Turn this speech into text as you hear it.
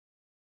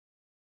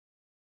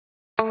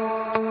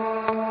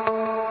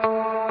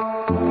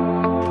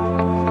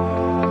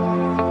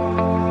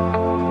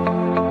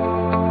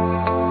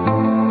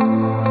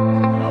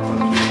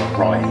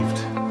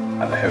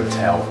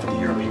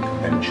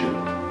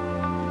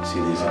see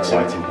these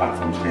exciting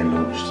platforms being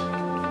launched.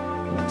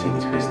 We'll take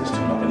this business to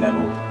another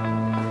level.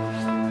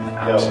 It'll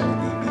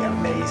absolutely be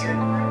amazing.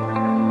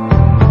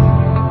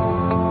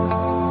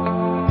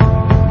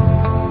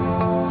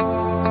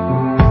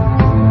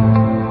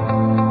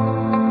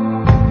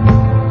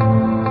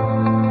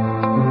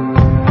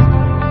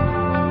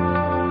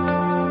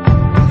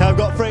 I've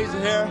got Fraser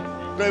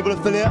here, global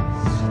affiliate.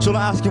 So I want to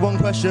ask you one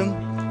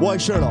question. Why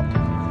Sherlock?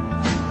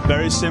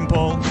 Very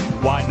simple.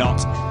 Why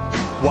not?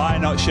 Why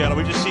not Sherlock?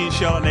 We've just seen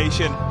Sherlock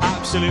Nation.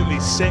 Absolutely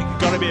sick.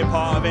 Got to be a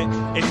part of it.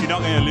 If you're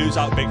not going to lose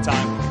out big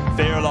time,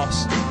 fear of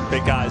loss.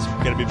 Big guys,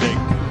 going to be big.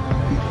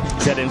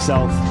 Said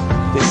himself.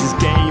 This is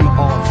game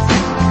on.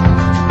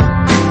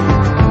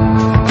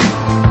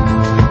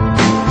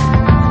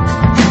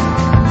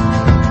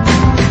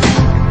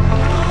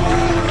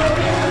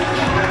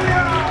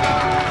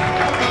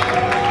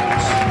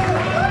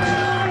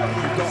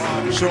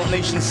 Sherlock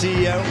Nation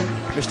CEO,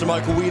 Mr.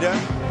 Michael Weeder.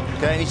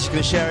 Okay, and he's just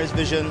going to share his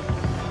vision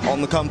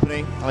on the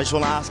company. I just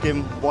want to ask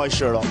him, why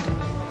Sherlock?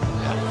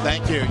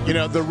 Thank you. You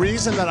know, the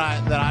reason that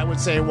I would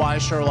say why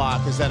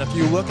Sherlock is that if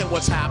you look at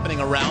what's happening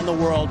around the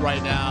world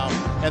right now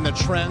and the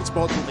trends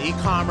both with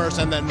e-commerce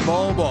and then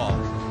mobile,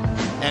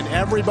 and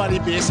everybody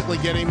basically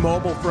getting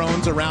mobile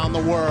phones around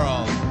the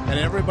world, and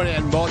everybody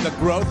and the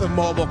growth of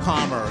mobile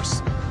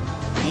commerce,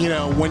 you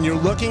know, when you're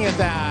looking at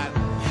that,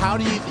 how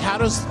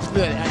does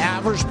the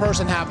average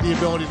person have the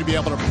ability to be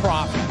able to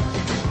profit?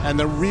 And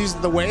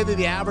the way that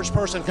the average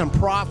person can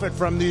profit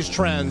from these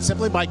trends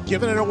simply by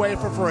giving it away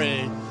for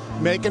free,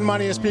 making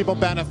money as people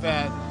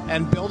benefit,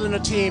 and building a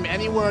team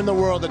anywhere in the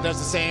world that does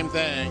the same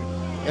thing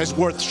is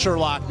worth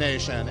Sherlock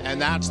Nation.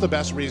 And that's the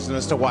best reason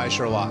as to why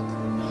Sherlock.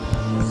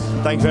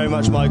 Thank you very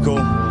much, Michael,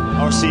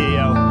 our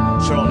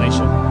CEO, Sherlock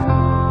Nation.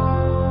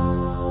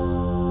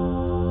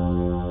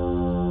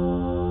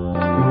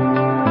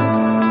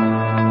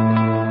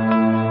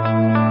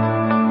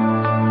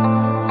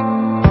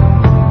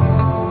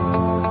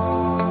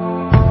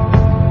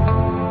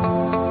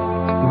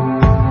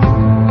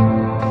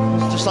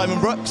 Simon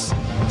Brooks,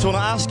 so I want to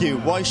ask you,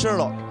 why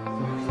Sherlock?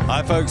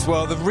 Hi folks,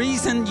 well the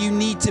reason you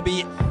need to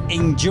be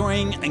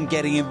enjoying and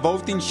getting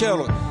involved in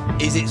Sherlock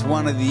is it's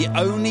one of the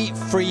only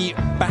free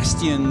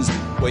bastions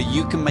where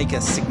you can make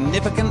a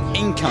significant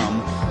income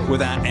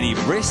without any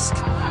risk,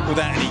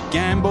 without any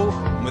gamble,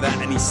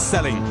 without any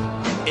selling.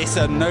 It's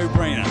a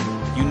no-brainer.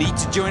 You need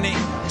to join it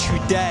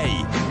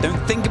today.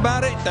 Don't think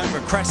about it, don't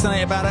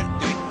procrastinate about it,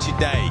 do it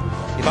today.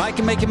 If I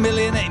can make $1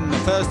 million in the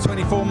first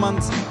 24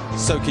 months,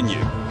 so can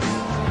you.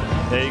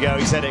 There you go,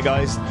 he said it,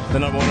 guys. The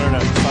 #1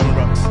 earner, Simon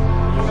Brooks.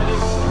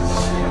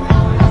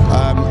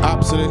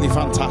 Absolutely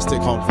fantastic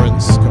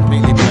conference,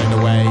 completely blown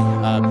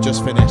away.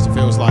 Just finished, it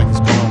feels like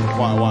it's gone on for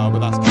quite a while, but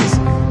that's because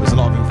there's a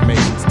lot of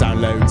information to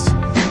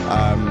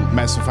download.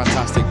 Met some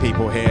fantastic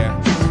people here,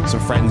 some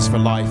friends for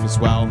life as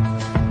well,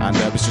 and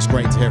it was just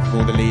great to hear from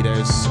all the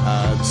leaders.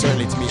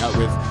 Certainly to meet up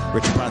with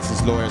Richard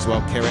Branson's lawyer as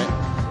well, Kirit.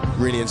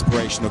 Really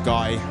inspirational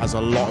guy, has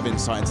a lot of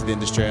insight into the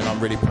industry, and I'm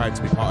really proud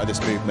to be part of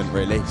this movement,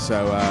 really.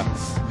 So,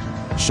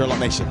 Sherlock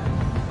Nation.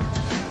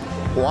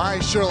 Why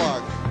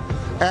Sherlock?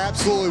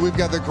 Absolutely, we've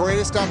got the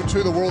greatest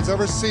opportunity the world's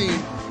ever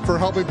seen for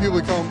helping people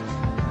become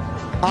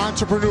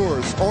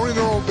entrepreneurs, owning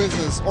their own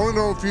business, owning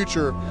their own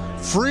future.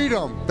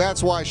 Freedom,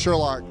 that's why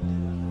Sherlock.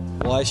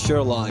 Why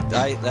Sherlock?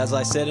 As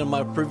I said in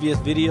my previous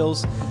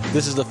videos,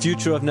 this is the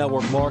future of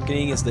network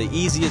marketing. It's the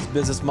easiest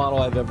business model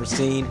I've ever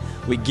seen.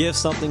 We give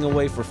something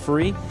away for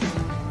free,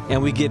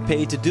 and we get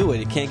paid to do it.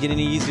 It can't get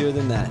any easier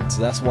than that. So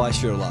that's why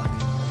Sherlock.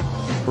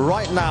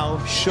 Right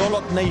now,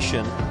 Sherlock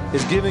Nation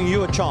is giving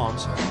you a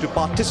chance to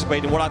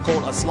participate in what I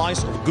call a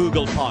slice of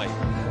Google pie.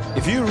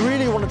 If you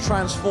really want to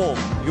transform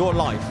your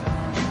life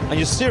and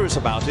you're serious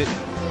about it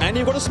and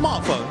you've got a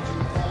smartphone,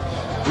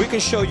 we can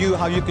show you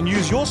how you can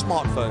use your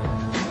smartphone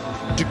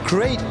to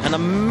create an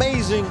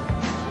amazing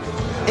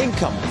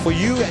income for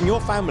you and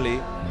your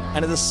family,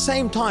 and at the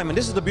same time, and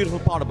this is the beautiful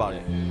part about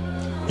it,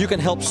 you can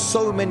help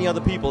so many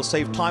other people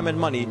save time and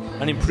money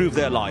and improve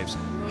their lives.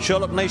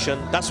 Sherlock Nation,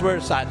 that's where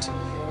it's at.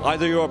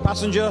 Either you're a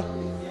passenger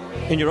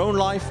in your own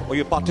life or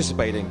you're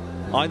participating.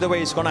 Either way,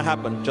 it's going to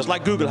happen. Just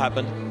like Google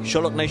happened,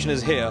 Sherlock Nation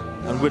is here,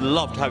 and we'd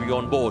love to have you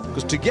on board,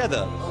 because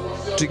together,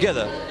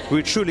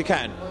 we truly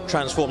can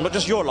transform not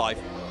just your life,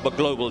 but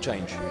global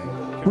change.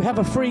 We have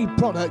a free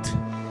product,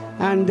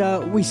 and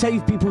we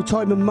save people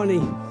time and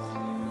money.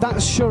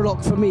 That's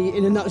Sherlock for me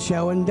in a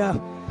nutshell, and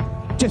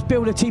just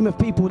build a team of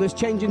people that's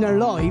changing their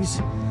lives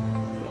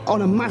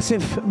on a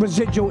massive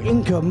residual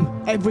income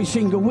every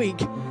single week,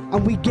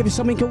 and we give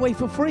something away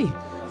for free.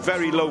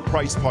 Very low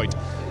price point,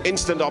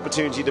 instant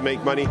opportunity to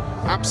make money,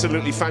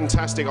 absolutely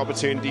fantastic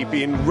opportunity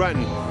being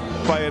run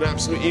by an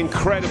absolutely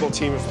incredible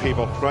team of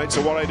people, right?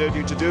 So what I urge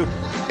you to do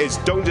is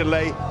don't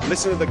delay,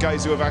 listen to the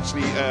guys who have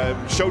actually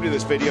showed you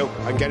this video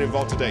and get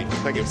involved today.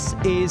 Thank you. This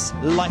is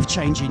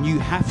life-changing. You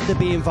have to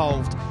be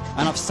involved,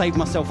 and I've saved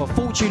myself a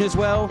fortune as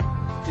well.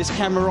 This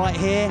camera right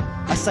here,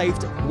 I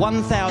saved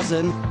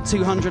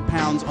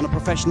 £1,200 on a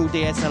professional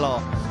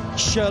DSLR.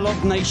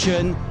 Sherlock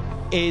Nation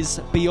is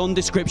beyond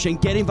description.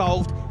 Get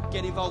involved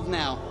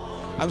now.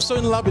 I'm so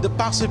in love with the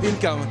passive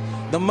income,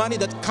 the money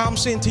that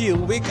comes into you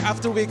week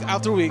after week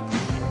after week,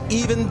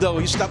 even though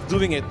you stop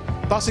doing it.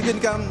 Passive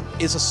income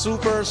is a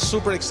super,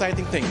 super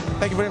exciting thing.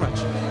 Thank you very much.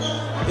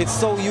 It's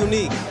so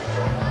unique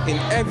in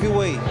every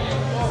way.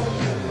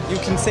 You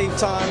can save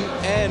time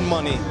and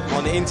money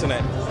on the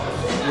internet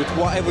with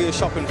whatever you're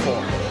shopping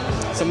for.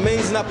 It's an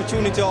amazing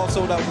opportunity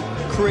also that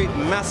will create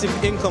massive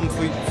income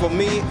for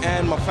me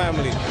and my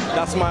family.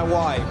 That's my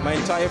why. My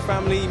entire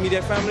family,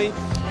 immediate family,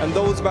 and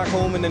those back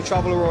home, and then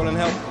travel the world and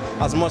help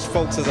as much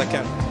folks as I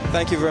can.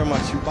 Thank you very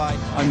much. Bye.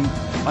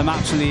 I'm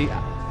actually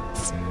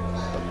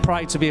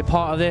proud to be a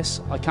part of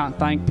this. I can't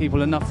thank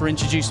people enough for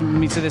introducing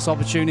me to this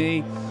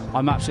opportunity.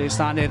 I'm absolutely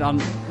ecstatic.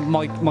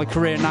 My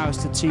career now is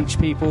to teach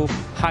people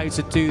how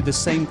to do the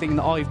same thing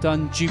that I've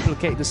done,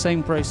 duplicate the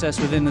same process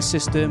within the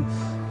system,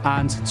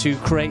 and to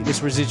create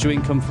this residual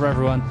income for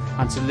everyone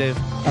and to live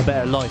a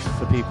better life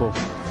for people.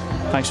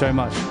 Thanks very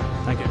much.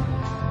 Thank you.